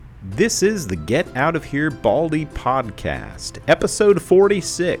This is the Get Out of Here Baldy podcast, episode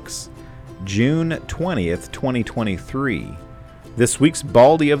 46, June 20th, 2023. This week's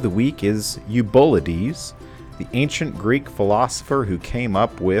Baldy of the Week is Eubulides, the ancient Greek philosopher who came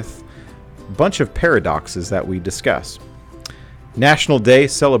up with a bunch of paradoxes that we discuss. National Day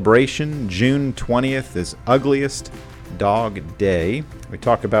celebration, June 20th is Ugliest Dog Day. We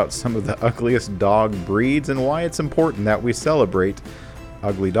talk about some of the ugliest dog breeds and why it's important that we celebrate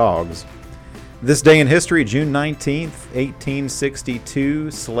ugly dogs. This day in history, June 19th,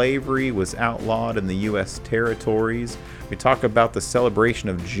 1862, slavery was outlawed in the U.S. territories. We talk about the celebration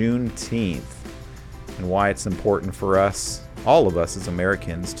of Juneteenth and why it's important for us, all of us as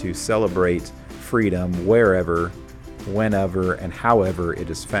Americans, to celebrate freedom wherever, whenever, and however it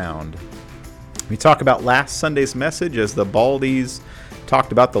is found. We talk about last Sunday's message as the Baldys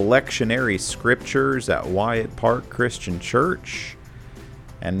talked about the lectionary scriptures at Wyatt Park Christian Church.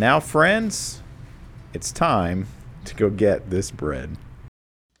 And now, friends, it's time to go get this bread.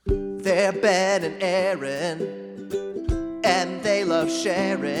 They're Ben and Aaron, and they love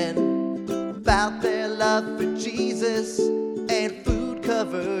sharing about their love for Jesus and food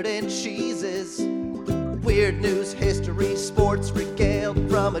covered in cheeses. Weird news, history, sports regaled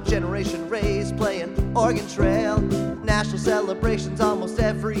from a generation raised playing Oregon Trail. National celebrations almost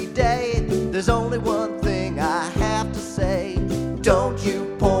every day. There's only one thing I have to say. Don't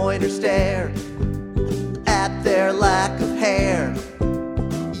you point or stare at their lack of hair.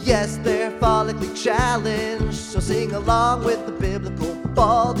 Yes, they're follically challenged, so sing along with the biblical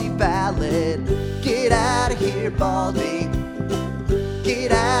Baldy ballad. Get out of here, Baldy.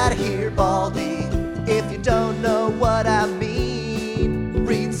 Get out of here, Baldy. If you don't know what I mean,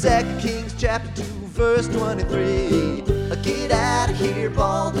 read 2 Kings chapter 2, verse 23. Get out of here,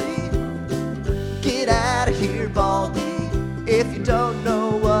 Baldy. Get out of here, Baldy. If you don't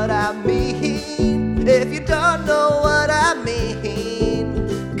know what I mean, if you don't know what I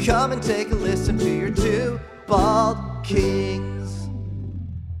mean, come and take a listen to your two bald kings.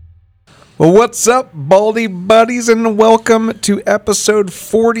 Well, what's up, Baldy buddies, and welcome to episode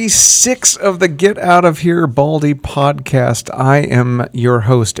 46 of the Get Out of Here Baldy podcast. I am your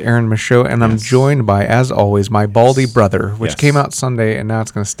host, Aaron Michaud, and I'm joined by, as always, my Baldy brother, which came out Sunday, and now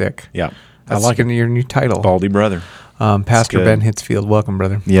it's going to stick. Yeah. I like your new title. Baldy brother. Pastor Ben Hitzfield, welcome,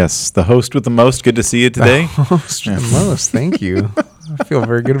 brother. Yes, the host with the most. Good to see you today. The host with the most, thank you. I feel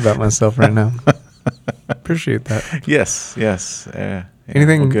very good about myself right now. Appreciate that. Yes.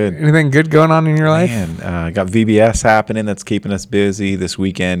 Anything good going on in your life? Man, got VBS happening that's keeping us busy. This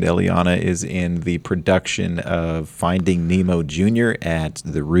weekend, Eliana is in the production of Finding Nemo Jr. at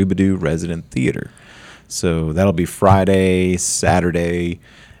the Rubidoo Resident Theater. So that'll be Friday, Saturday,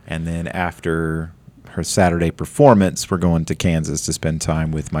 and then after her Saturday performance, we're going to Kansas to spend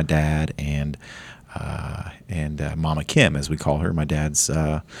time with my dad and Mama Kim, as we call her, my dad's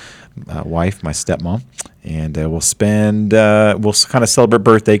wife, my stepmom. And we'll kind of celebrate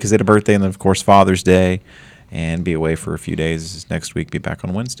birthday because they had a birthday, and then, of course, Father's Day, and be away for a few days next week, be back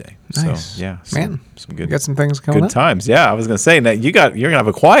on Wednesday. Nice. So, yeah. Man, some good, you got some things coming up? Good times. Yeah, I was going to say, now you're going to have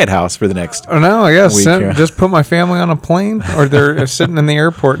a quiet house for the next Oh, no, yes. week. Just put my family on a plane, or they're sitting in the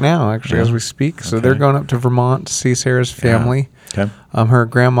airport now, actually, as we speak. So they're going up to Vermont to see Sarah's family. Okay. Her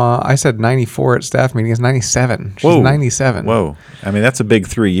grandma, I said 94 at staff meeting, is 97. She's 97. Whoa. I mean, that's a big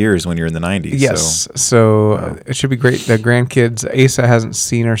 3 years when you're in the 90s. Yes. So it should be great. The grandkids, Asa hasn't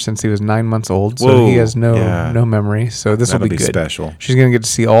seen her since he was 9 months old, so he has no memory. So this will be good. Special. She's going to get to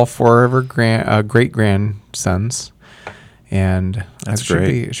see all four of her great-grandsons, and that's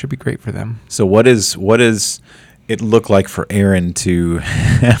great. It should be great for them. So what is it look like for Aaron to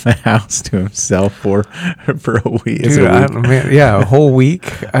have a house to himself for a week? Dude, a whole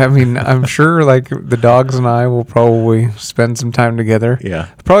week. I mean, I'm sure like the dogs and I will probably spend some time together. Yeah.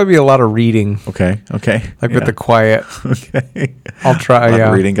 Probably be a lot of reading. Okay. Like with the quiet. Okay. I'll try. A lot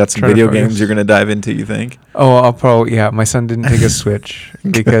of reading. Got some video games you're going to dive into, you think? Oh, I'll probably, my son didn't take a Switch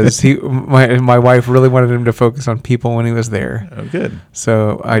because my wife really wanted him to focus on people when he was there. Oh, good.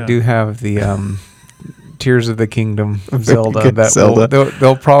 So I do have the Tears of the Kingdom Zelda.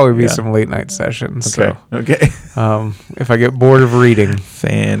 There'll probably be some late night sessions. Okay. So, okay. If I get bored of reading,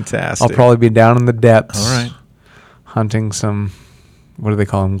 fantastic. I'll probably be down in the depths. All right. Hunting some, what do they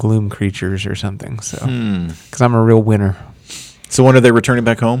call them? Gloom creatures or something. So, because I'm a real winner. So when are they returning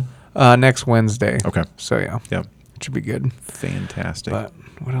back home? Next Wednesday. Okay. So yeah. Yep. It should be good. Fantastic. But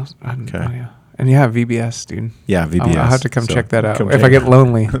what else? And yeah, VBS, dude. Yeah, VBS. I'll have to come check that out. come If I get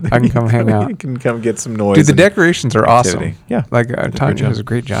lonely, I can come hang out. You can come get some noise. Dude, the decorations are activity. awesome. Yeah. Like Tanya does a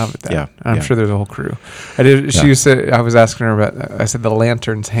great job at that. Yeah. And I'm Yeah. sure there's a whole crew. She said, I was asking her about, I said the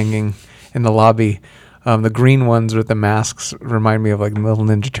lanterns hanging in the lobby. The green ones with the masks remind me of like little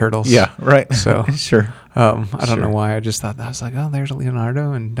Ninja Turtles. Yeah, right. So sure. I don't know why. I just thought that. I was like, oh, there's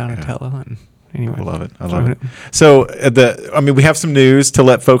Leonardo and Donatello. And anyway. I love it. So we have some news to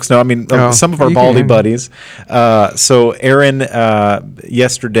let folks know. I mean, some of our Baldy buddies. So Aaron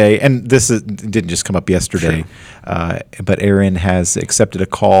yesterday, and didn't just come up yesterday, but Aaron has accepted a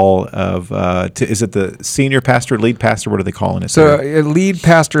call of, is it the senior pastor, lead pastor? What are they calling it? So a lead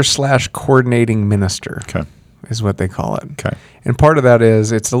pastor / coordinating minister. Okay. Is what they call it. Okay. And part of that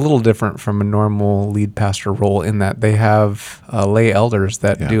is it's a little different from a normal lead pastor role in that they have lay elders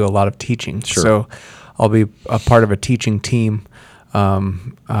that do a lot of teaching. Sure. So I'll be a part of a teaching team,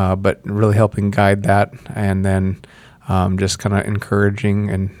 but really helping guide that, and then just kind of encouraging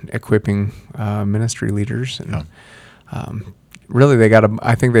and equipping ministry leaders. And really,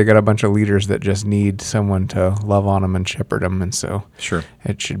 I think they got a bunch of leaders that just need someone to love on them and shepherd them, and so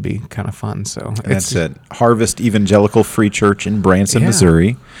it should be kind of fun. So that's at Harvest Evangelical Free Church in Branson,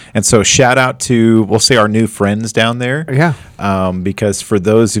 Missouri. And so shout out to, we'll say, our new friends down there. Yeah. Because for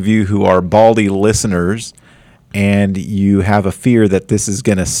those of you who are Baldy listeners and you have a fear that this is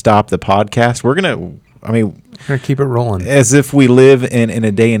going to stop the podcast, we're going to keep it rolling. As if we live in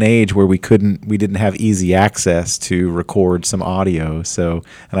a day and age where we didn't have easy access to record some audio. So,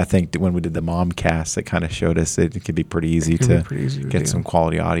 and I think when we did the Momcast, it kind of showed us it could be pretty easy to get some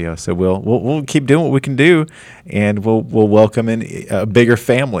quality audio. So we'll keep doing what we can do, and we'll welcome in a bigger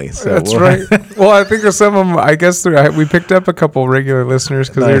family. So that's right. Well, I think of some of them. I guess we picked up a couple regular listeners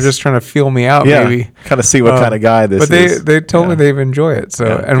because they were just trying to feel me out. Maybe kind of see what kind of guy this is. But they told me they enjoy it.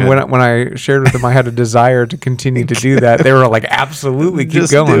 So when I shared with them, I had a desire to continue to do that. They were like, absolutely, keep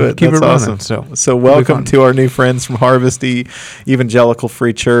just going, keep That's it awesome. running. So welcome to our new friends from Harvest Evangelical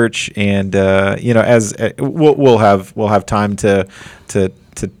Free Church, and as we'll have time to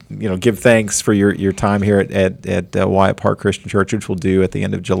give thanks for your time here at Wyatt Park Christian Church, which we'll do at the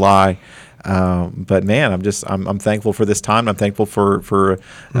end of July. But man, I'm thankful for this time. I'm thankful for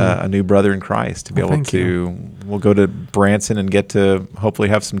a new brother in Christ to be able to. We'll go to Branson and get to hopefully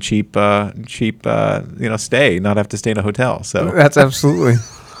have some cheap stay, not have to stay in a hotel. So that's absolutely.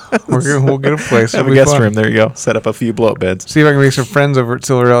 We'll get a place. Have a guest room. There you go. Set up a few blow-up beds. See if I can make some friends over at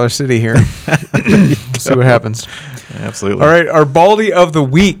Silver Dollar City here. See what happens. Absolutely. All right, our Baldy of the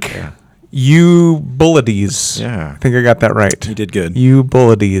week. Eubulides. Yeah. I think I got that right. You did good.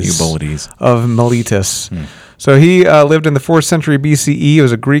 Eubulides of Miletus. So he lived in the 4th century BCE. He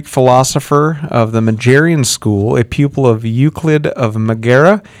was a Greek philosopher of the Megarian school, a pupil of Euclid of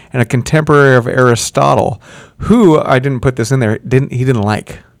Megara, and a contemporary of Aristotle, who, I didn't put this in there, he didn't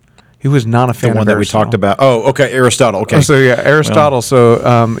like. He was not a fan of Aristotle. The one that we talked about. Oh, okay, Aristotle. Okay. So yeah, Aristotle. Well, so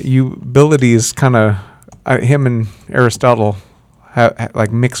Eubulides kind of, him and Aristotle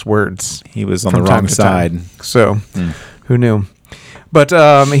like mix words. He was on the wrong side. So who knew? But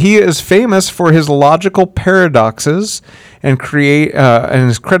he is famous for his logical paradoxes and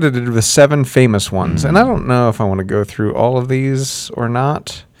is credited with 7 famous ones. And I don't know if I want to go through all of these or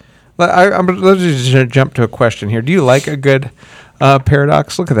not. Let's just jump to a question here. Do you like a good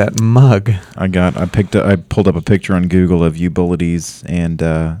paradox? Look at that mug. I pulled up a picture on Google of Eubulides, and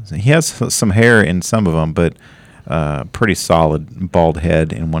he has some hair in some of them, but pretty solid bald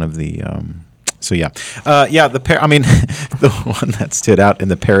head in one of the. The one that stood out in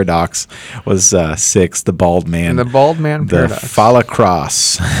the paradox was 6, the bald man. And the bald man paradox. The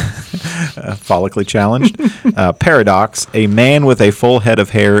phallocross, follically challenged. Paradox: a man with a full head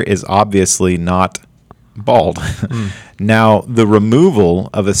of hair is obviously not bald. Now, the removal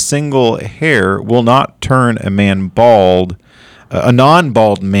of a single hair will not turn a man bald, a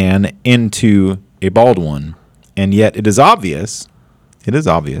non-bald man into a bald one, and yet it is obvious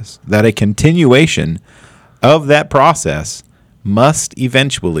that a continuation of that process must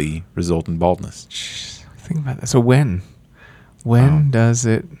eventually result in baldness. Think about that. So when does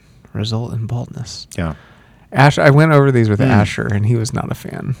it result in baldness? Yeah. I went over these with Asher, and he was not a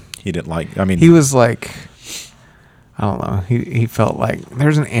fan. He didn't like, he was like, I don't know. He felt like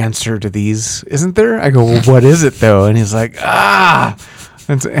there's an answer to these, isn't there? I go, well, what is it though? And he's like,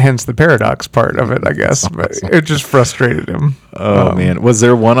 hence the paradox part of it, I guess. But it just frustrated him. Oh man, was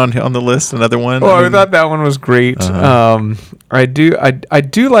there one on the list? Another one? Well, I thought that one was great. I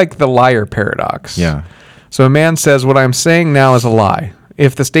do like the liar paradox. Yeah. So a man says, "What I'm saying now is a lie.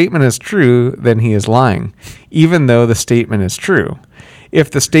 If the statement is true, then he is lying, even though the statement is true. If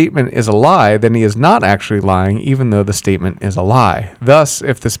the statement is a lie, then he is not actually lying, even though the statement is a lie. Thus,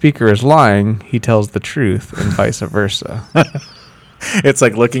 if the speaker is lying, he tells the truth, and vice versa. It's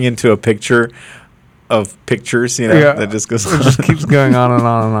like looking into a picture of pictures, that just goes on. It just keeps going on and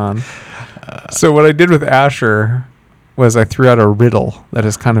on and on. So what I did with Asher was I threw out a riddle that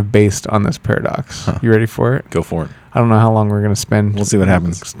is kind of based on this paradox. Huh. You ready for it? Go for it. I don't know how long we're going to spend. We'll see what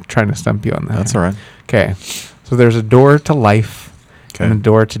happens. Trying to stump you on that. That's all right. Okay. So there's a door to life and a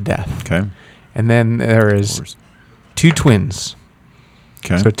door to death. Okay. And then there is two twins.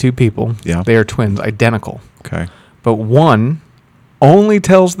 Okay. So two people. Yeah. They are twins, identical. Okay. But one only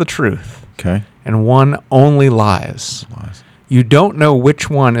tells the truth. Okay. And one only lies. You don't know which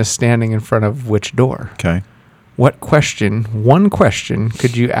one is standing in front of which door. Okay. One question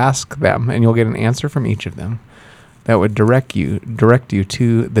could you ask them, and you'll get an answer from each of them that would direct you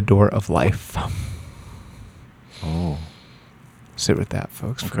to the door of life. Oh. Sit with that,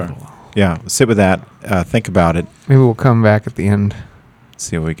 folks, for a little while. Yeah, sit with that. Think about it. Maybe we'll come back at the end.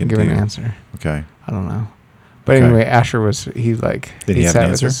 See what we can give do. An answer. Okay. I don't know. But anyway, Asher Did he have sat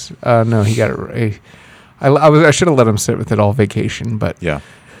an answer? No, he got it. I should have let him sit with it all vacation, but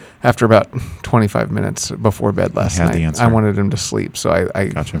after about 25 minutes before bed last night, I wanted him to sleep, so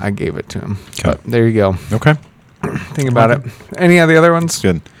I gave it to him. Okay. But there you go. Okay. Think about it. Any of the other ones?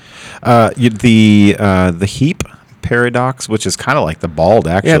 Good. The heap paradox, which is kind of like the bald,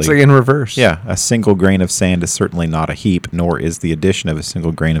 actually. Yeah, it's like in reverse. Yeah, a single grain of sand is certainly not a heap, nor is the addition of a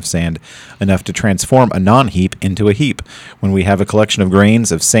single grain of sand enough to transform a non-heap into a heap. When we have a collection of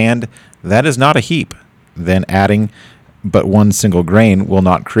grains of sand, that is not a heap. Then adding but one single grain will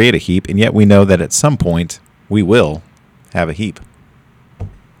not create a heap, and yet we know that at some point we will have a heap.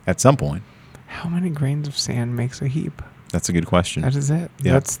 At some point. How many grains of sand makes a heap? That's a good question. That is it.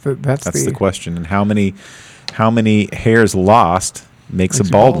 Yeah. That's the question. And how many hairs lost makes a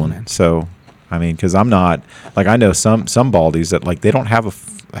bald one? So, I mean, because I'm not like, I know some baldies that like they don't have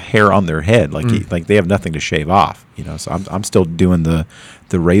a hair on their head, like like they have nothing to shave off. So I'm still doing the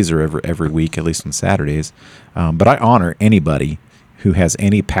razor every week, at least on Saturdays. But I honor anybody who has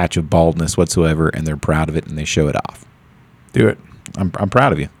any patch of baldness whatsoever, and they're proud of it and they show it off. Do it. I'm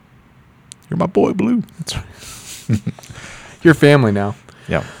proud of you. You're my boy, Blue. That's right. Your family now.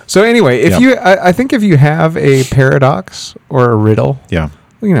 Yeah. So anyway, I think if you have a paradox or a riddle,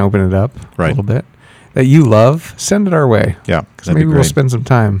 we can open it up a little bit that you love. Send it our way. Yeah, because maybe we'll spend some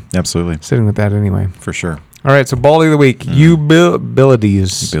time. Absolutely. Sitting with that anyway. For sure. All right. So Baldy of the week,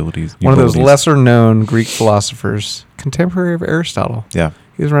 Eubulides, one of those lesser known Greek philosophers, contemporary of Aristotle. Yeah.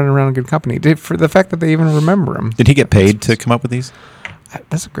 He was running around in good company. For the fact that they even remember him. Did he get paid to come up with these?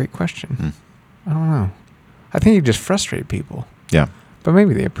 That's a great question. I don't know. I think he just frustrated people. Yeah. But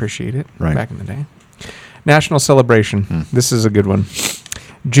maybe they appreciate it right. back in the day. National celebration. This is a good one.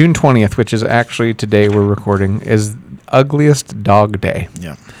 June 20th, which is actually today we're recording, is Ugliest Dog Day.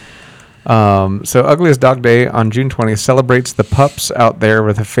 Yeah. So Ugliest Dog Day on June 20th celebrates the pups out there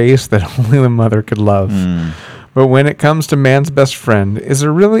with a face that only the mother could love. But when it comes to man's best friend, is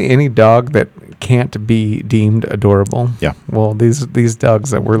there really any dog that can't be deemed adorable? Yeah. Well, these dogs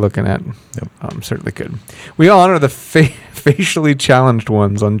that we're looking at certainly could. We honor the facially challenged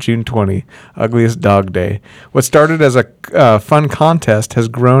ones on June 20, Ugliest Dog Day. What started as a fun contest has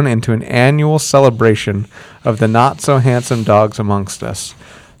grown into an annual celebration of the not-so-handsome dogs amongst us.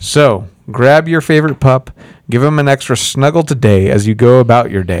 So, grab your favorite pup, give him an extra snuggle today as you go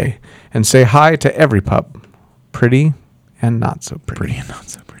about your day, and say hi to every pup. Pretty and not so pretty.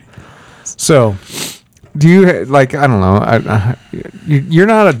 So, do you like? I don't know. You're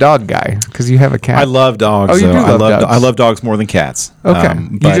not a dog guy because you have a cat. I love dogs. Oh, you do love dogs. I love dogs more than cats. Okay,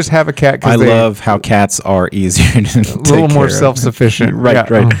 you just have a cat. I love how cats are easier to take a little more self-sufficient.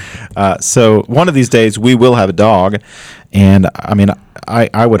 Right. So one of these days we will have a dog, and I mean,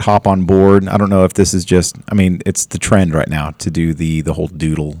 I would hop on board. I don't know if this is just. I mean, it's the trend right now to do the whole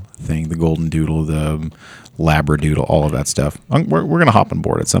doodle thing, the golden doodle, the Labradoodle, all of that stuff. We're going to hop on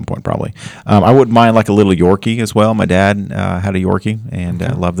board at some point, probably. I wouldn't mind like a little Yorkie as well. My dad had a Yorkie, and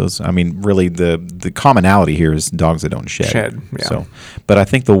I love those. I mean, really, the commonality here is dogs that don't shed. Yeah. So, but I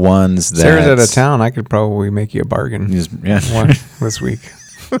think the ones that Sarah's out of town, I could probably make you a bargain. One this week.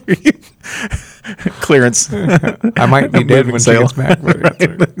 Clearance. I might be dead when she gets back. Right,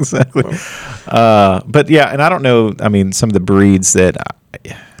 exactly. But yeah, and I don't know. I mean, some of the breeds that.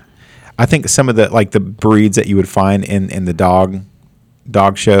 I think some of the breeds that you would find in the dog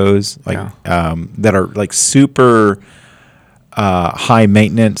shows, that are like super high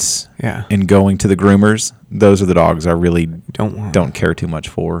maintenance, and going to the groomers. Those are the dogs I really don't care too much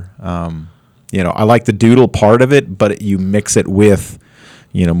for. I like the doodle part of it, but you mix it with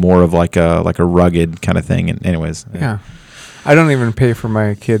more of like a rugged kind of thing. And anyways, Yeah. I don't even pay for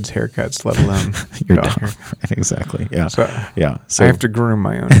my kids' haircuts, let alone your dog dog. haircuts. Exactly. Yeah. So Yeah. So I have to groom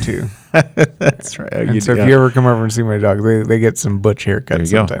my own too. that's right. And so if you ever come over and see my dog, they get some butch haircuts There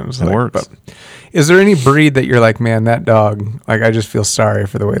you go. sometimes. That works. But is there any breed that you're like, man, that dog, like I just feel sorry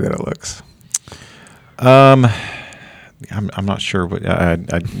for the way that it looks? I'm not sure. What I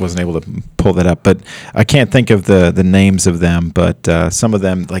wasn't able to pull that up, but I can't think of the names of them. But some of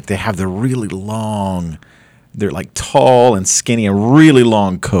them, like they have the really long. They're like tall and skinny and really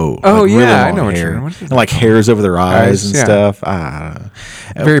long coat. Oh, like yeah, really I long know what hair. you're what is And that like called? hairs over their eyes and yeah. stuff.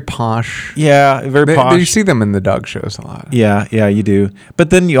 Very posh. Yeah, very posh. You see them in the dog shows a lot. Yeah, you do. But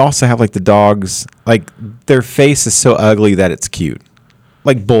then you also have like the dogs, like their face is so ugly that it's cute.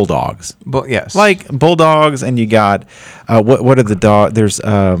 Like bulldogs. But yes. Like bulldogs, and you got what are the dog? There's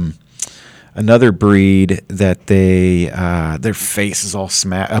another breed that their face is all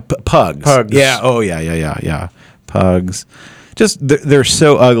pugs. Pugs. Yeah. Oh yeah. Pugs. Just they're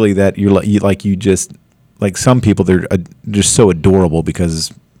so ugly that you just like some people they're just so adorable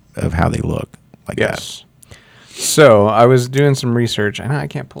because of how they look. Like yes. So I was doing some research. I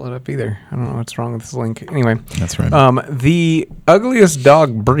can't pull it up either. I don't know what's wrong with this link. Anyway, That's right. The ugliest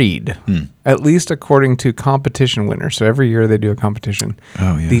dog breed, at least according to competition winners. So every year they do a competition.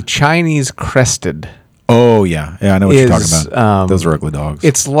 Oh, yeah. The Chinese crested. Oh yeah, I know what you're talking is, about. Those are ugly dogs.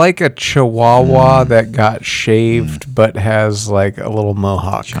 It's like a Chihuahua that got shaved, but has like a little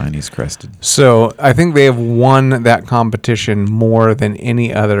mohawk. Chinese crested. So I think they have won that competition more than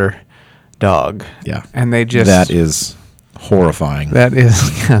any other dog. Yeah, And they just that is horrifying. That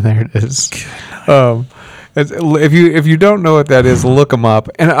is, yeah, there it is. If you don't know what that is, look them up.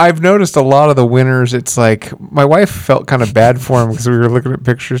 And I've noticed a lot of the winners. It's like my wife felt kind of bad for them because we were looking at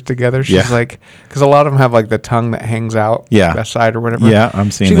pictures together. She's like, because a lot of them have like the tongue that hangs out, that side or whatever. Yeah, I'm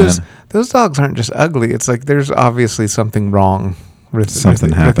seeing she that. goes, those dogs aren't just ugly. It's like there's obviously something wrong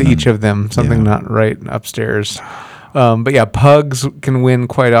with each of them. Something not right upstairs. But yeah, pugs can win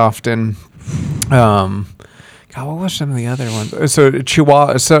quite often. God, what was some of the other ones? So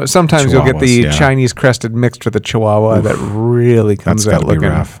Chihuahua. So sometimes you'll get the Chinese crested mixed with the Chihuahua that really comes out looking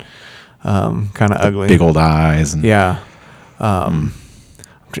rough, kind of ugly, big old eyes. And yeah, and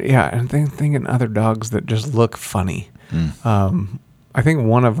thinking other dogs that just look funny. I think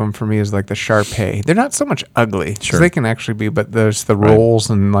one of them for me is like the Shar-Pei. They're not so much ugly. Sure. They can actually be, but there's the rolls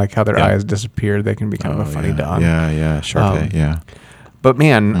and like how their eyes disappear. They can be kind of a funny dog. Yeah, Shar-Pei, yeah. But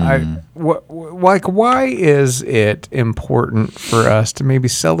man, why is it important for us to maybe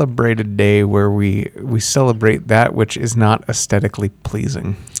celebrate a day where we celebrate that which is not aesthetically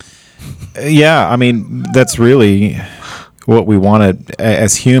pleasing? Yeah, I mean, that's really what we wanted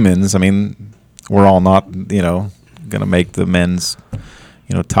as humans. I mean, we're all not, going to make the men's,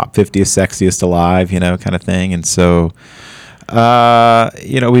 top 50 sexiest alive, kind of thing. And so,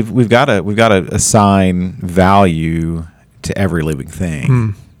 we've got to assign value to every living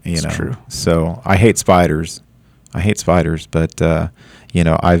thing. That's true. So I hate spiders. But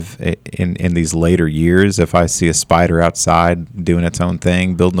I've in these later years, if I see a spider outside doing its own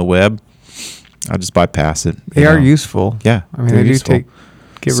thing, building a web, I'll just bypass it. They are useful. Yeah, I mean, they do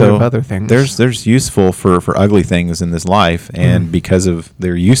get rid of other things. There's useful for ugly things in this life, and because of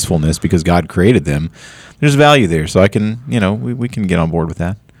their usefulness, because God created them, there's value there. So I can, we can get on board with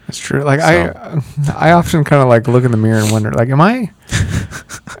that. That's true. Like I often kind of like look in the mirror and wonder, like, am I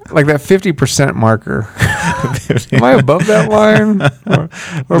like that 50% marker? Am I above that line or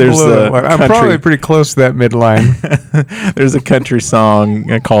below that line? I'm probably pretty close to that midline. There's a country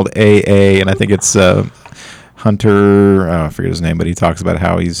song called AA, and I think it's Hunter. I forget his name, but he talks about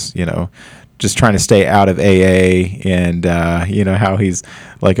how he's just trying to stay out of AA, and how he's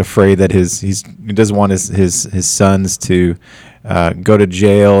like afraid that he doesn't want his sons to go to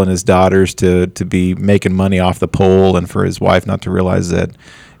jail and his daughters to be making money off the pole, and for his wife not to realize that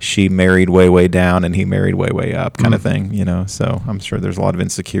she married way down and he married way up, kind of thing. So I'm sure there's a lot of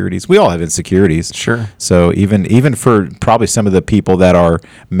insecurities. We all have insecurities. Sure. So even for probably some of the people that are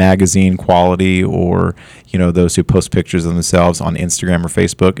magazine quality, or those who post pictures of themselves on Instagram or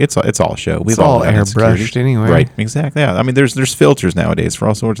Facebook, it's all a show. It's all airbrushed anyway. Right. Exactly. Yeah. I mean, there's filters nowadays for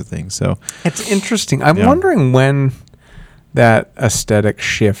all sorts of things. So it's interesting. I'm wondering when that aesthetic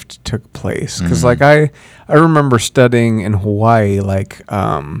shift took place, because like I remember studying in Hawaii, like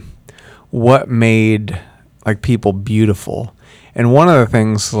what made like people beautiful, and one of the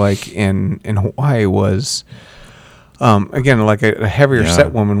things like in Hawaii was again, like a heavier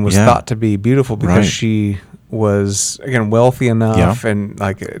set woman was thought to be beautiful because she was, again, wealthy enough and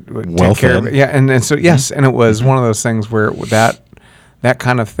like would take care of it. Yeah, and so and it was one of those things where that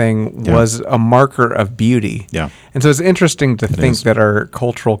kind of thing Yeah. was a marker of beauty. Yeah. And so it's interesting to think is. that our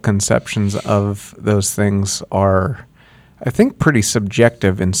cultural conceptions of those things are, I think, pretty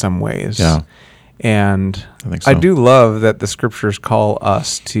subjective in some ways. Yeah. And I think so. I do love that the scriptures call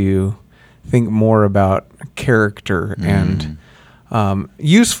us to think more about character and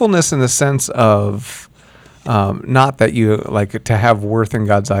usefulness in the sense of not that you like to have worth in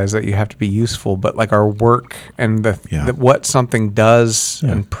God's eyes, that you have to be useful, but like our work and what something does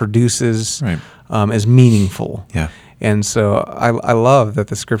and produces Right. is meaningful. Yeah. And so I love that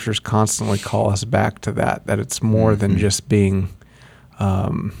the scriptures constantly call us back to that it's more than just being,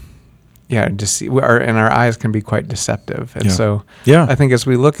 and our eyes can be quite deceptive. And so I think as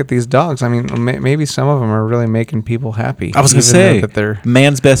we look at these dogs, I mean, maybe some of them are really making people happy. I was going to say, that they're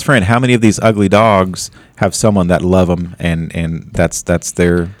man's best friend. How many of these ugly dogs have someone that love them, and that's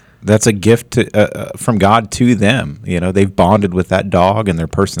a gift from God to them. You know, they've bonded with that dog, and their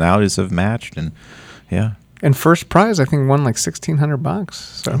personalities have matched, and And first prize, I think, won like $1,600.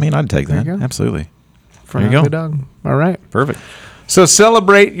 So I mean, I'd take that. Absolutely. For an ugly dog. All right. Perfect. So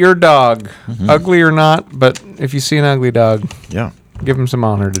celebrate your dog, ugly or not. But if you see an ugly dog, give him some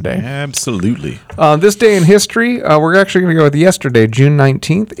honor today. Absolutely. This day in history, we're actually going to go with yesterday, June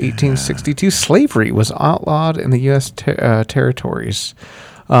 19th, 1862. Slavery was outlawed in the U.S. territories.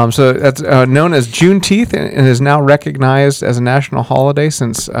 So that's known as Juneteenth and is now recognized as a national holiday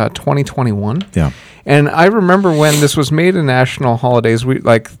since 2021. Yeah. And I remember when this was made a national holidays,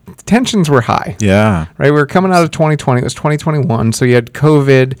 tensions were high. Yeah. Right? We were coming out of 2020. It was 2021. So you had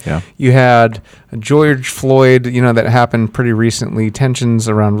COVID. Yeah. You had George Floyd, that happened pretty recently. Tensions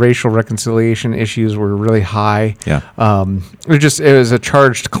around racial reconciliation issues were really high. Yeah. It was a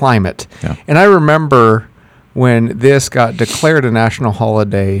charged climate. Yeah. And I remember when this got declared a national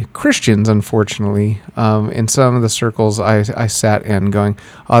holiday, Christians, unfortunately, in some of the circles I sat in going,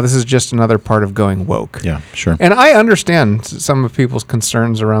 this is just another part of going woke. Yeah, sure. And I understand some of people's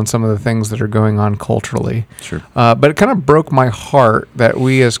concerns around some of the things that are going on culturally. Sure. But it kind of broke my heart that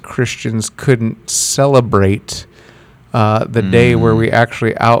we as Christians couldn't celebrate the day where we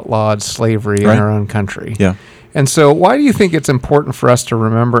actually outlawed slavery in our own country. Yeah. And so why do you think it's important for us to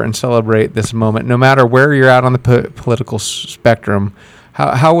remember and celebrate this moment, no matter where you're at on the political spectrum?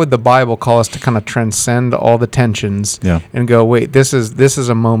 How would the Bible call us to kind of transcend all the tensions and go, wait, this is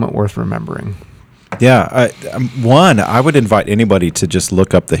a moment worth remembering? Yeah. I would invite anybody to just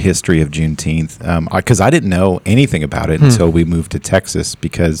look up the history of Juneteenth, because I didn't know anything about it until we moved to Texas,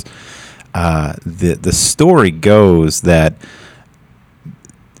 because the story goes that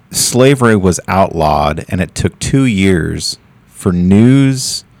slavery was outlawed, and it took 2 years for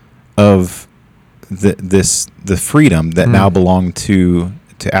news of the freedom that now belonged to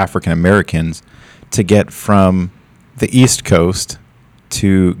African Americans to get from the East Coast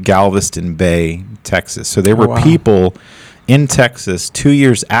to Galveston Bay, Texas. So there were people in Texas 2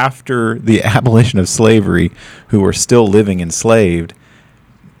 years after the abolition of slavery who were still living enslaved,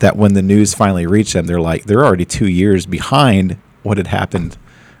 that when the news finally reached them, they're already 2 years behind what had happened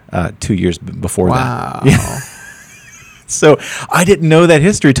 2 years before that. Yeah. So I didn't know that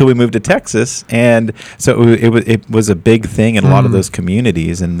history till we moved to Texas, and so it was a big thing in a lot of those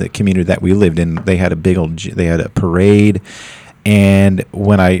communities. And the community that we lived in, they had a parade. And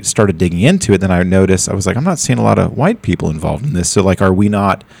when I started digging into it, then I noticed, I was like, I'm not seeing a lot of white people involved in this. So are we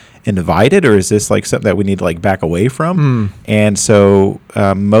not invited, or is this something that we need to back away from? And so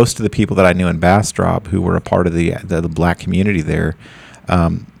most of the people that I knew in Bastrop who were a part of the black community there,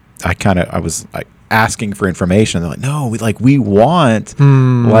 I was asking for information. They're like, no, we want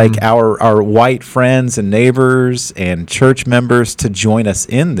our white friends and neighbors and church members to join us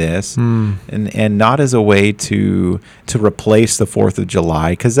in this, and not as a way to replace the 4th of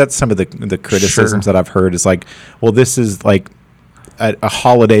July, because that's some of the criticisms that I've heard is this is a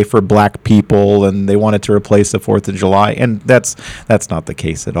holiday for black people, and they wanted to replace the 4th of July, and that's not the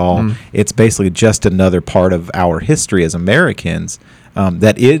case at all. It's basically just another part of our history as Americans.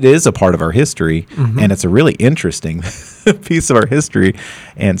 That it is a part of our history, and it's a really interesting piece of our history.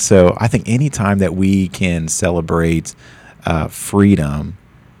 And so I think any time that we can celebrate freedom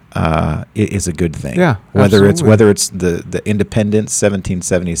it is a good thing. Yeah, whether absolutely. it's the independence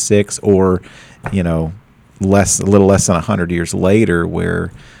 1776 or a little less than 100 years later,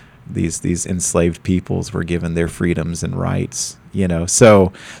 where these enslaved peoples were given their freedoms and rights.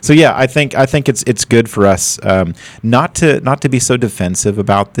 So yeah, I think it's good for us not to be so defensive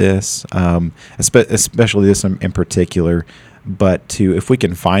about this, especially this in particular, but if we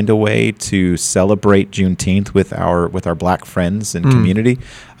can find a way to celebrate Juneteenth with our black friends and community,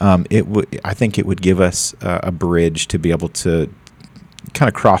 I think it would give us a bridge to be able to kind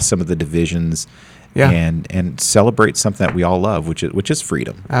of cross some of the divisions. Yeah. And celebrate something that we all love, which is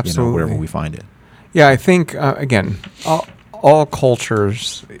freedom. Absolutely. Wherever we find it. Yeah, I think again, all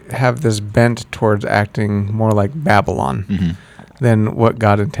cultures have this bent towards acting more like Babylon than what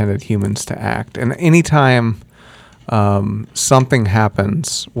God intended humans to act. And anytime something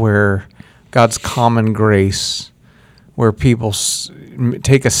happens where God's common grace, where people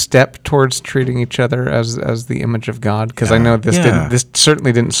take a step towards treating each other as the image of God, because I know this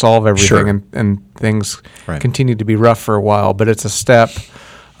certainly didn't solve everything, and things continue to be rough for a while, but it's a step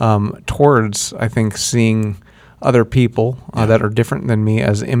towards, I think, seeing other people that are different than me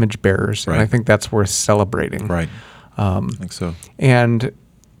as image bearers, and I think that's worth celebrating. Right. I think so. And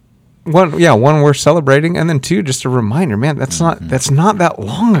one, we're celebrating, and then two, just a reminder, man, that's not that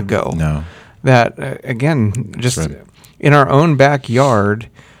long ago. No. That again, just in our own backyard,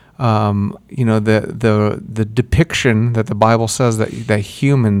 the depiction that the Bible says that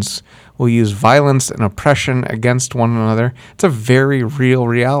humans will use violence and oppression against one another. It's a very real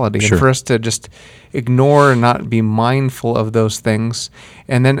reality, and for us to just ignore and not be mindful of those things,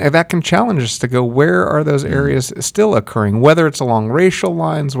 and then that can challenge us to go, where are those areas still occurring? Whether it's along racial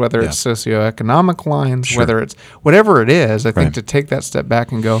lines, whether it's socioeconomic lines, whether it's whatever it is. I think to take that step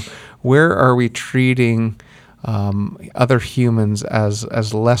back and go, where are we treating other humans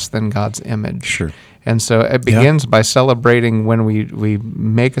as less than God's image? Sure. And so it begins by celebrating when we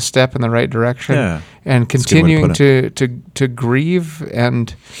make a step in the right direction, and continuing to grieve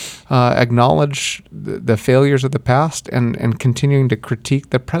and acknowledge the failures of the past, and continuing to critique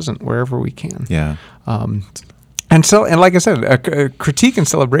the present wherever we can. Yeah. And like I said, a critique and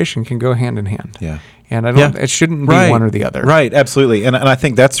celebration can go hand in hand. Yeah. And I don't. It shouldn't be one or the other. Right. Absolutely. And I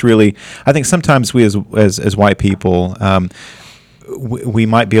think that's really. I think sometimes we as white people, we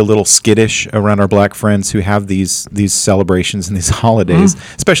might be a little skittish around our black friends who have these celebrations and these holidays,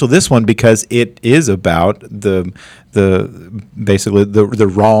 especially this one, because it is about the basically the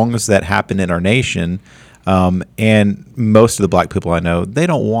wrongs that happen in our nation, and most of the black people I know, they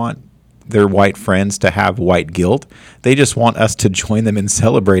don't want their white friends to have white guilt. They just want us to join them in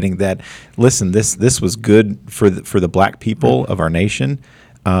celebrating that. Listen, this was good for the black people of our nation.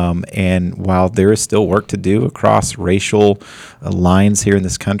 And while there is still work to do across racial lines here in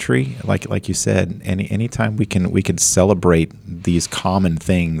this country, like you said, anytime we can celebrate these common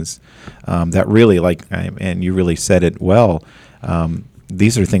things that really, and you really said it well.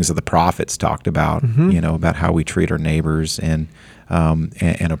 These are things that the prophets talked about, about how we treat our neighbors and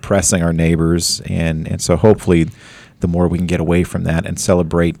oppressing our neighbors, and so hopefully, the more we can get away from that and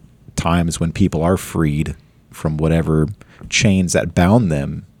celebrate times when people are freed from whatever chains that bound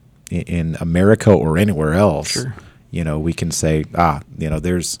them in America or anywhere else. Sure. We can say,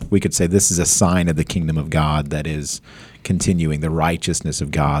 we could say this is a sign of the kingdom of God that is continuing, the righteousness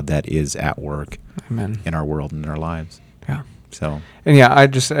of God that is at work in our world and in our lives. Yeah. So.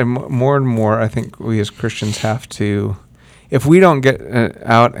 And more and more, I think we as Christians have to, if we don't get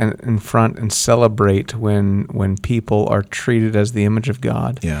out and in front and celebrate when people are treated as the image of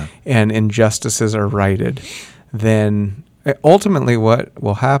God, and injustices are righted, then ultimately what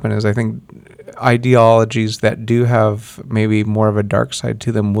will happen is, I think, ideologies that do have maybe more of a dark side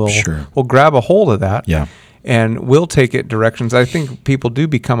to them will grab a hold of that. Yeah. And will take it directions I think people do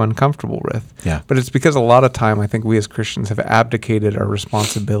become uncomfortable with. Yeah. But it's because a lot of time I think we as Christians have abdicated our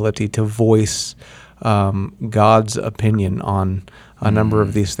responsibility to voice God's opinion on a number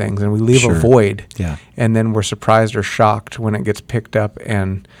of these things, and we leave a void. Yeah. And then we're surprised or shocked when it gets picked up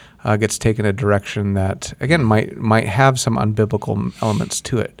and gets taken a direction that, again, might have some unbiblical elements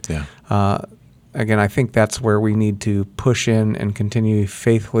to it. Yeah. Again, I think that's where we need to push in and continue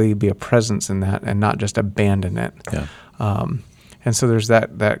faithfully be a presence in that, and not just abandon it. Yeah. And so there's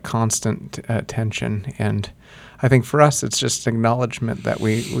that constant tension, and I think for us it's just acknowledgement that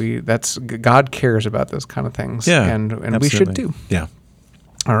that's God cares about those kind of things, and we should too. Yeah.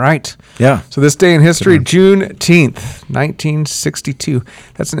 All right. Yeah. So this day in history, Juneteenth, 1962.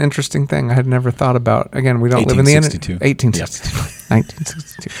 That's an interesting thing I had never thought about. Again, we don't live in the 1862.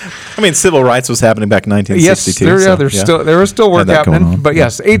 1962. I mean, civil rights was happening back in 1962. Yes, there was still work happening. But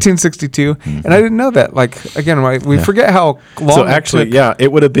yes, 1862. And I didn't know that. Again, we forget how long so actually,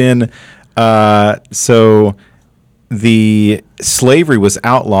 it would have been the slavery was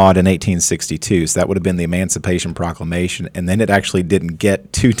outlawed in 1862, so that would have been the Emancipation Proclamation, and then it actually didn't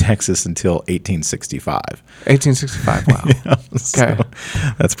get to Texas until 1865. 1865, wow. Okay. So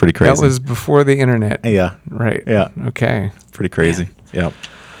that's pretty crazy. That was before the internet. Yeah. Right. Yeah. Okay. Pretty crazy. Yeah.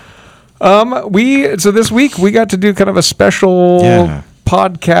 So this week we got to do kind of a special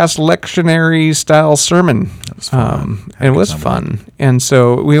podcast lectionary style sermon. It was fun. It was fun. And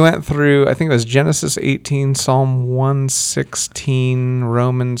so we went through, I think it was Genesis 18, Psalm 116,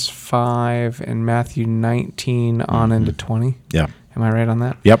 Romans 5, and Matthew 19 on into 20. Yeah. Am I right on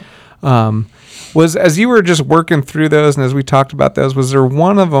that? Yep. Was, as you were just working through those and as we talked about those, was there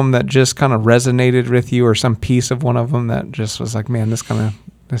one of them that just kind of resonated with you, or some piece of one of them that just was like, man, this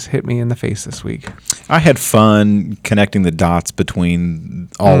hit me in the face this week? I had fun connecting the dots between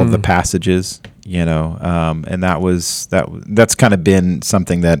all of the passages, and that's kind of been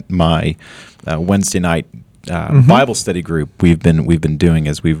something that my Wednesday night Bible study group we've been doing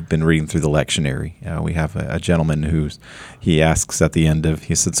as we've been reading through the lectionary. We have a gentleman he asks at the end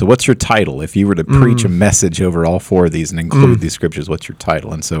he said, so what's your title? If you were to preach a message over all four of these and include these scriptures, what's your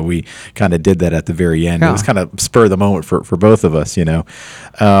title? And so we kind of did that at the very end. It was kind of spur of the moment for both of us,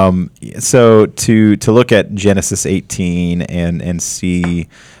 So to look at Genesis 18 and see,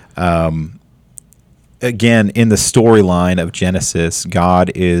 again, in the storyline of Genesis,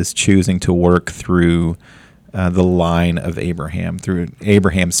 God is choosing to work through the line of Abraham, through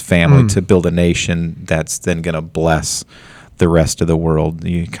Abraham's family, to build a nation that's then going to bless the rest of the world.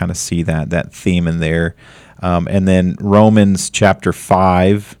 You kind of see that theme in there. And then Romans chapter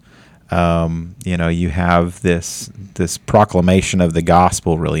 5, you have this proclamation of the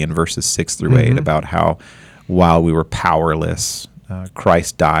gospel really in verses 6 through 8 about how while we were powerless,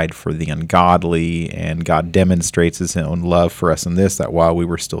 Christ died for the ungodly, and God demonstrates his own love for us in this, that while we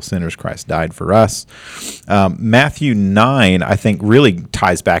were still sinners, Christ died for us. Matthew 9, I think, really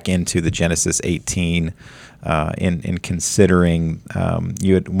ties back into the Genesis 18 in considering,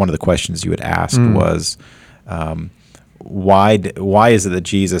 one of the questions you had asked was, why is it that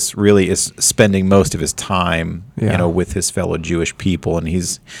Jesus really is spending most of his time, with his fellow Jewish people, and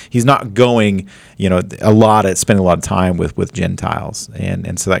he's not going, spending a lot of time with Gentiles,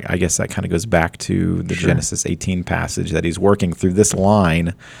 and so I guess that kind of goes back to the Genesis 18 passage that he's working through this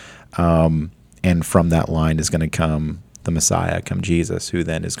line, and from that line is going to come the Messiah, come Jesus, who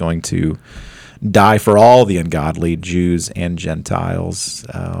then is going to die for all the ungodly, Jews and Gentiles,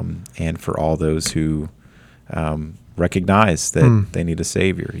 and for all those who recognize that they need a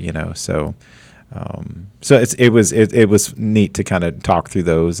savior, So it was neat to kind of talk through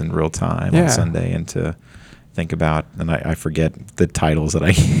those in real time on Sunday, and to think about. And I forget the titles that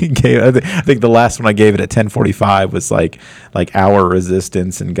I gave. I think the last one I gave it at 10:45 was like our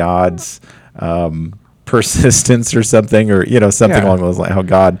resistance and God's persistence or something, or something along those lines. How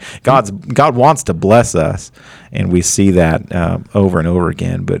God wants to bless us, and we see that over and over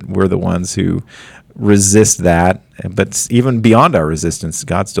again. But we're the ones who resist that. But even beyond our resistance,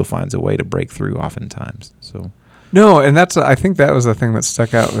 God still finds a way to break through oftentimes. So no, and I think that was the thing that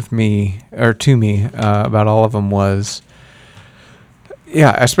stuck out with me, or to me, about all of them was,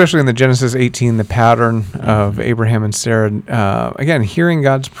 especially in the Genesis 18, the pattern of Abraham and Sarah, again, hearing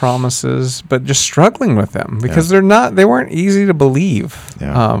God's promises, but just struggling with them because they weren't easy to believe,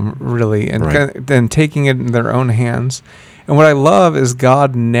 really, and then taking it in their own hands. And what I love is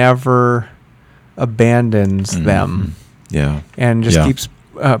God never abandons them, and just keeps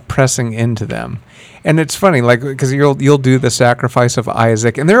pressing into them. And it's funny, because you'll do the sacrifice of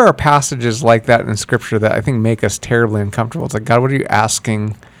Isaac, and there are passages like that in Scripture that I think make us terribly uncomfortable. It's like, God, what are you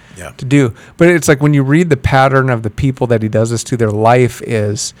asking to do? But it's like when you read the pattern of the people that he does this to, their life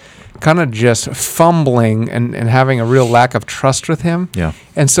is kind of just fumbling and having a real lack of trust with him. Yeah.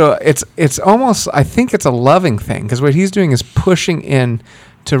 And so it's almost, I think it's a loving thing, because what he's doing is pushing in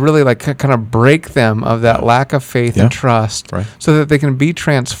to really kind of break them of that lack of faith and trust, so that they can be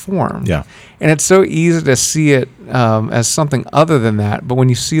transformed. Yeah. And it's so easy to see it as something other than that. But when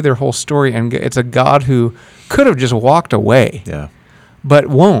you see their whole story, and it's a God who could have just walked away, but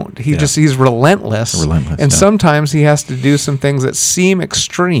won't. He's relentless. And sometimes he has to do some things that seem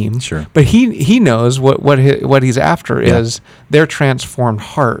extreme. Sure. But he knows what he's after is their transformed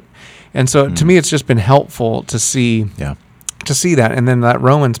heart. And so to me, it's just been helpful to see. To see that, and then that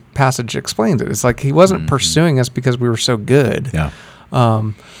Romans passage explains it. It's like he wasn't pursuing us because we were so good. Yeah.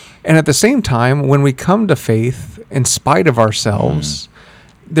 And at the same time, when we come to faith in spite of ourselves,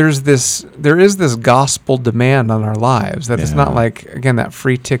 there is this gospel demand on our lives that it's not like, again, that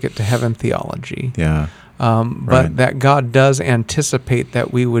free ticket to heaven theology. Yeah. But that God does anticipate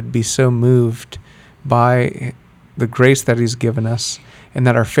that we would be so moved by the grace that he's given us, and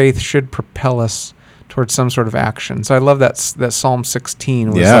that our faith should propel us towards some sort of action. So I love that Psalm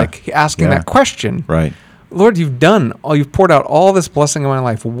 16 was like asking that question. Right. Lord, you've poured out all this blessing in my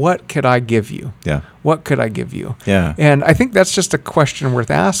life. What could I give you? Yeah. What could I give you? Yeah. And I think that's just a question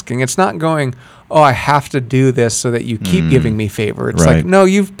worth asking. It's not going, oh, I have to do this so that you keep giving me favor. It's Right. like, no,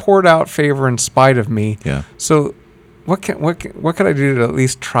 you've poured out favor in spite of me. Yeah. So what could I do to at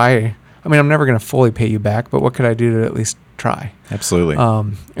least try? I mean, I'm never going to fully pay you back, but what could I do to at least try? Absolutely.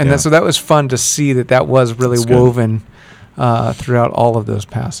 So that was fun to see that was really That's good. woven throughout all of those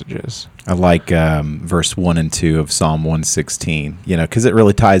passages. I like verse 1 and 2 of Psalm 116, because it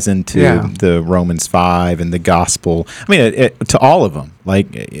really ties into the Romans 5 and the gospel. I mean, to all of them, like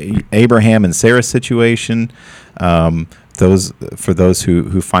Abraham and Sarah's situation, for those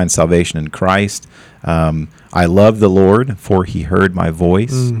who find salvation in Christ. I love the Lord, for he heard my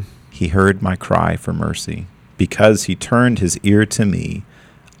voice. He heard my cry for mercy. Because he turned his ear to me,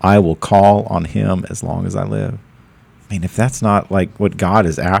 I will call on him as long as I live. I mean, if that's not like what God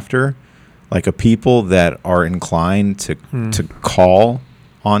is after, like a people that are inclined to call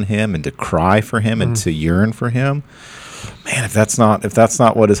on him and to cry for him and to yearn for him, man, if that's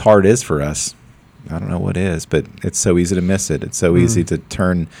not what his heart is for us, I don't know what is. But it's so easy to miss it. It's so easy to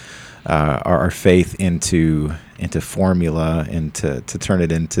turn our faith into formula and to turn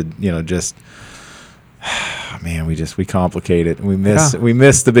it into just. Man, we complicate it. We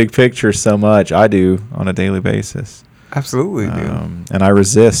miss the big picture so much. I do on a daily basis. Absolutely do. And I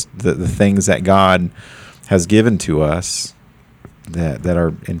resist the things that God has given to us that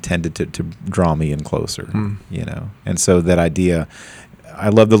are intended to draw me in closer, And so that idea, I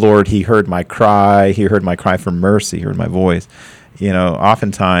love the Lord. He heard my cry. He heard my cry for mercy. He heard my voice.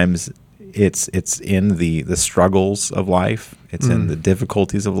 Oftentimes it's in the struggles of life. It's in the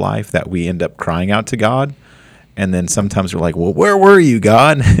difficulties of life that we end up crying out to God. And then sometimes we're like, well, where were you,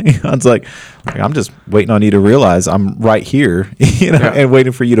 God? God's like, I'm just waiting on you to realize I'm right here, and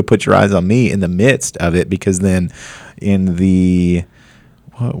waiting for you to put your eyes on me in the midst of it. Because then in in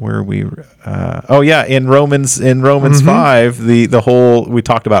Romans 5, the whole, we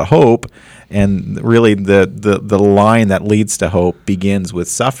talked about hope, and really the line that leads to hope begins with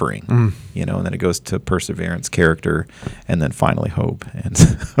suffering, and then it goes to perseverance, character, and then finally hope. And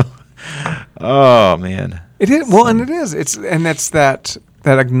so, oh man. It is. Well, and it is. It's that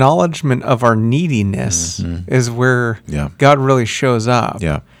acknowledgement of our neediness is where God really shows up.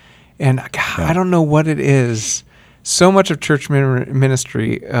 Yeah. And God, I don't know what it is. So much of church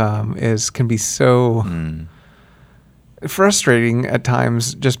ministry can be so frustrating at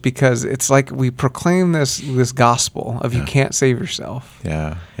times, just because it's like we proclaim this gospel of you can't save yourself.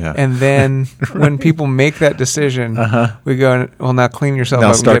 Yeah. And then when people make that decision, we go, well, now clean yourself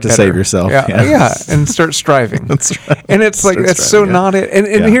now up. Start and get to better. save yourself. Yeah, and start striving. That's right. And it's like, that's so not it.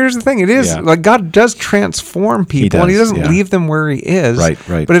 And here's the thing. It is like God does transform people, and he doesn't leave them where he is.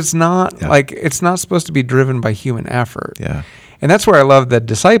 Right. But it's not like, it's not supposed to be driven by human effort. Yeah. And that's where I love the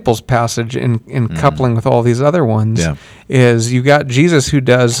disciples passage in coupling with all these other ones, is you got Jesus who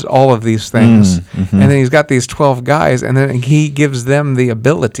does all of these things, and then he's got these 12 guys, and then he gives them the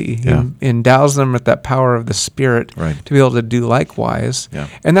ability, he endows them with that power of the Spirit to be able to do likewise.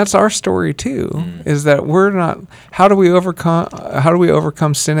 And that's our story too, is that we're not, how do we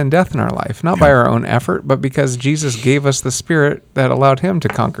overcome sin and death in our life? Not by our own effort, but because Jesus gave us the Spirit that allowed him to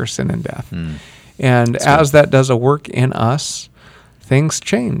conquer sin and death. And as that does a work in us, things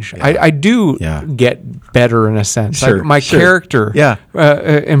change. I do get better in a sense. My character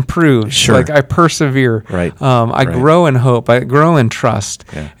improves. Like I persevere. I grow in hope. I grow in trust.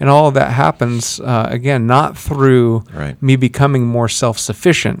 And all of that happens, again, not through me becoming more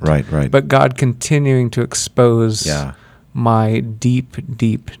self-sufficient, but God continuing to expose my deep,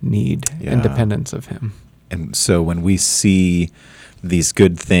 deep need and dependence of him. And so when we see these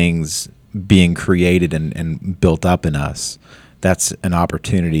good things being created and built up in us, that's an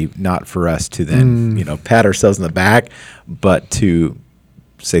opportunity not for us to then, pat ourselves in the back, but to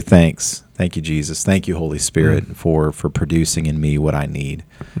say thanks. Thank you, Jesus. Thank you, Holy Spirit, for producing in me what I need.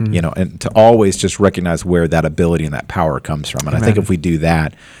 And to always just recognize where that ability and that power comes from. And I think if we do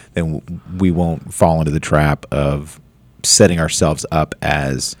that, then we won't fall into the trap of setting ourselves up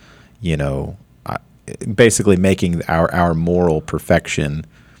as, basically making our moral perfection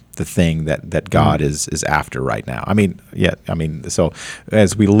the thing that God is after right now. So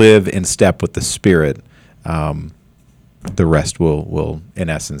as we live in step with the Spirit, the rest will in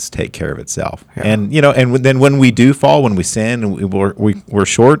essence take care of itself. And then when we do fall, when we sin, and we're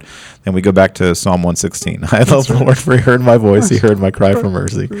short, then we go back to Psalm 116. I love the Lord, for he heard my voice, he heard my cry for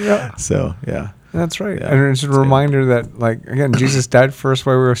mercy. So That's right. Yeah, And it's a reminder that, like, again, Jesus died for us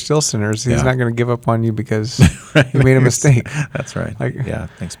while we were still sinners. He's not going to give up on you because you made a mistake. That's right. Like,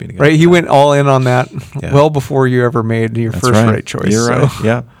 thanks be to God. Right? He went all in on that well before you ever made your first right choice. You're right.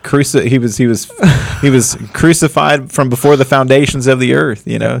 Yeah. He was crucified from before the foundations of the earth,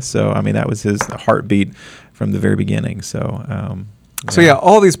 So, I mean, that was his heartbeat from the very beginning. So, So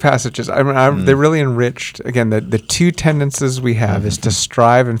all these passages, they're really enriched. Again, the two tendencies we have is to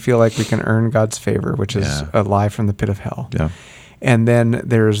strive and feel like we can earn God's favor, which is a lie from the pit of hell. Yeah. And then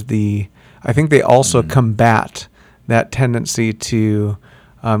there's I think they also combat that tendency to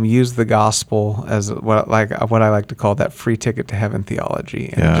use the gospel as what I like to call that free ticket to heaven theology.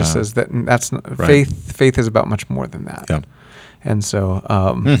 And it just says that's not, faith is about much more than that. Yeah. And so,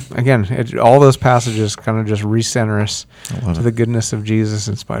 again, all those passages kind of just recenter us to the goodness of Jesus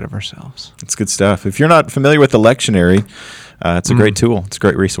in spite of ourselves. It's good stuff. If you're not familiar with the lectionary, it's a great tool. It's a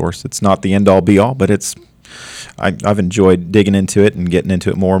great resource. It's not the end-all, be-all, but I've enjoyed digging into it and getting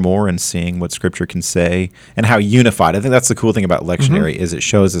into it more and more and seeing what Scripture can say and how unified. I think that's the cool thing about lectionary is it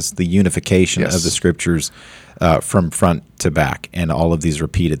shows us the unification of the Scriptures from front to back and all of these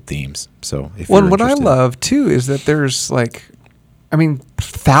repeated themes. So, what I love, too, is that there's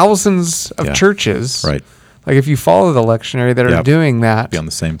thousands of churches. Right. Like if you follow the lectionary that are doing that, be on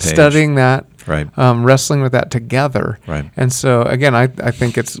the same page, studying that, right, wrestling with that together. Right. And so again, I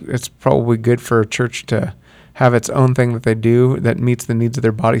think it's probably good for a church to have its own thing that they do that meets the needs of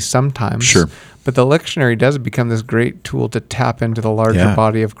their body sometimes. Sure. But the lectionary does become this great tool to tap into the larger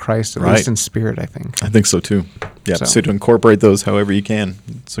body of Christ, at least in spirit, I think. I think so too. Yeah. So to incorporate those however you can.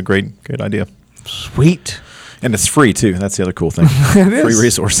 It's a great idea. Sweet. And it's free too. That's the other cool thing. It free is.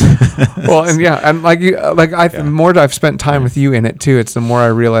 Resource. Well, and the more I've spent time with you in it too, it's the more I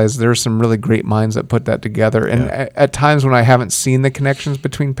realize there's some really great minds that put that together. And at times when I haven't seen the connections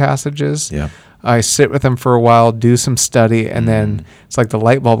between passages, I sit with them for a while, do some study, and then it's like the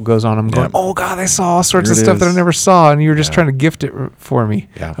light bulb goes on. I'm going, oh God, I saw all sorts of stuff that I never saw, and you were just trying to gift it for me,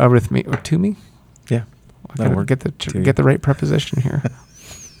 to me. Yeah, I gotta get the right preposition here.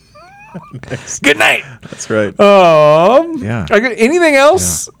 Good night. That's right. Anything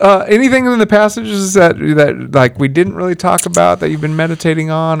else? Anything in the passages that like we didn't really talk about that you've been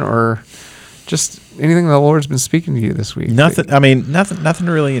meditating on, or just anything the Lord's been speaking to you this week? Nothing. Nothing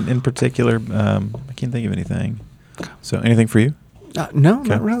really in particular. I can't think of anything. So, anything for you? No,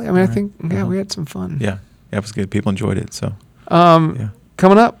 not really. I think we had some fun. Yeah, it was good. People enjoyed it. So,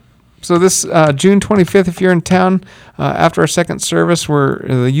 coming up. So this June 25th, if you're in town, after our second service, we're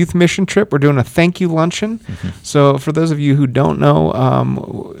the youth mission trip. We're doing a thank you luncheon. Mm-hmm. So for those of you who don't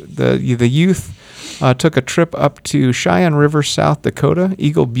know, the youth took a trip up to Cheyenne River, South Dakota,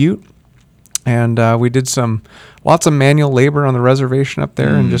 Eagle Butte, and we did lots of manual labor on the reservation up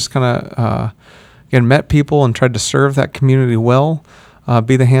there, and just kind of met people and tried to serve that community well.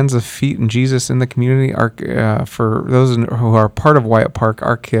 Be the hands and feet in Jesus in the community. For those who are part of Wyatt Park,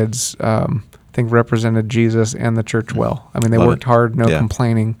 our kids, I think, represented Jesus and the church well. They worked hard, no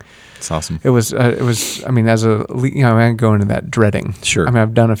complaining. It's awesome. It was. I go into that dreading. Sure.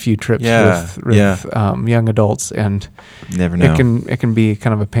 I've done a few trips with young adults, and never know. It can be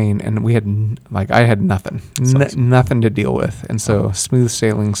kind of a pain. And we had I had nothing, nothing to deal with, and so smooth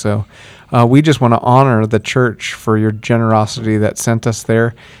sailing. So. We just want to honor the church for your generosity that sent us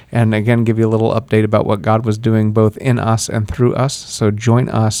there, and again give you a little update about what God was doing both in us and through us. So join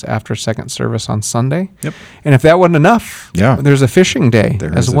us after second service on Sunday. Yep. And if that wasn't enough, there's a fishing day as well.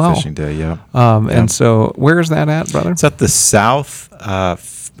 There is a fishing day, And so where is that at, brother? It's at the South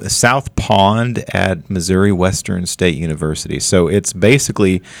Pond at Missouri Western State University. So it's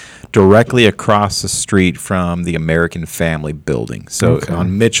basically directly across the street from the American Family Building. So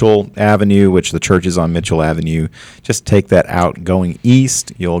on Mitchell Avenue, which the church is on Mitchell Avenue, just take that out going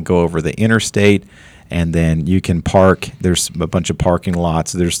east. You'll go over the interstate, and then you can park. There's a bunch of parking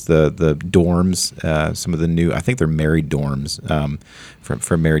lots. There's the dorms, some of the new, I think they're married dorms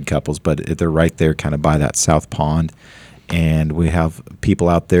for married couples, but they're right there kind of by that South Pond. And we have people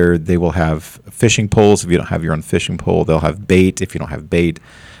out there. They will have fishing poles. If you don't have your own fishing pole, they'll have bait. If you don't have bait,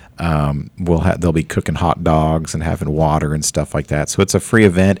 they'll be cooking hot dogs and having water and stuff like that. So it's a free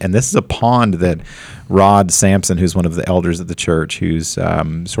event. And this is a pond that Rod Sampson, who's one of the elders at the church, who's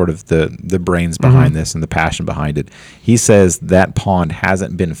sort of the brains behind this and the passion behind it, he says that pond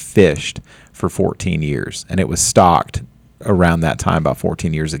hasn't been fished for 14 years. And it was stocked around that time, about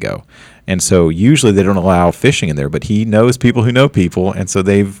 14 years ago. And so usually they don't allow fishing in there, but he knows people who know people, and so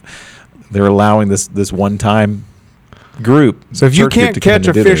they're allowing this one-time group. So if you can't catch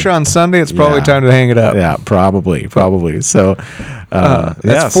a fish on Sunday, it's probably time to hang it up. Yeah, probably. So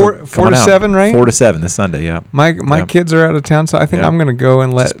That's so 4 come on to out. 7, right? 4 to 7 this Sunday, yeah. My kids are out of town, so I think Yeah. I'm going to go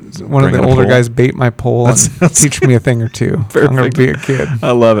and let one of bring the a older pole. guys bait my pole and teach me a thing or two. I'm going to be a kid.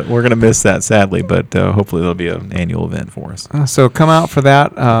 I love it. We're going to miss that, sadly, but hopefully there'll be an annual event for us. So come out for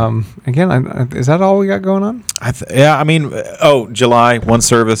that. Again, is that all we got going on? July, one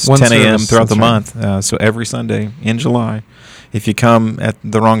service, One 10 a.m. service, throughout the that's month. So every Sunday in July. If you come at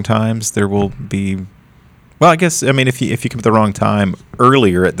the wrong times, there will be... Well, I guess, if you come at the wrong time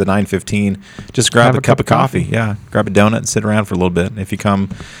earlier at the 9:15, just grab a cup of coffee. Yeah, grab a donut and sit around for a little bit. If you come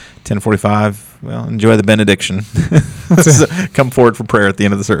 10:45, well, enjoy the benediction. So come forward for prayer at the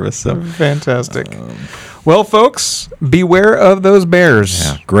end of the service. So Fantastic. Well, folks, beware of those bears.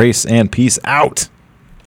 yeah, grace and peace out.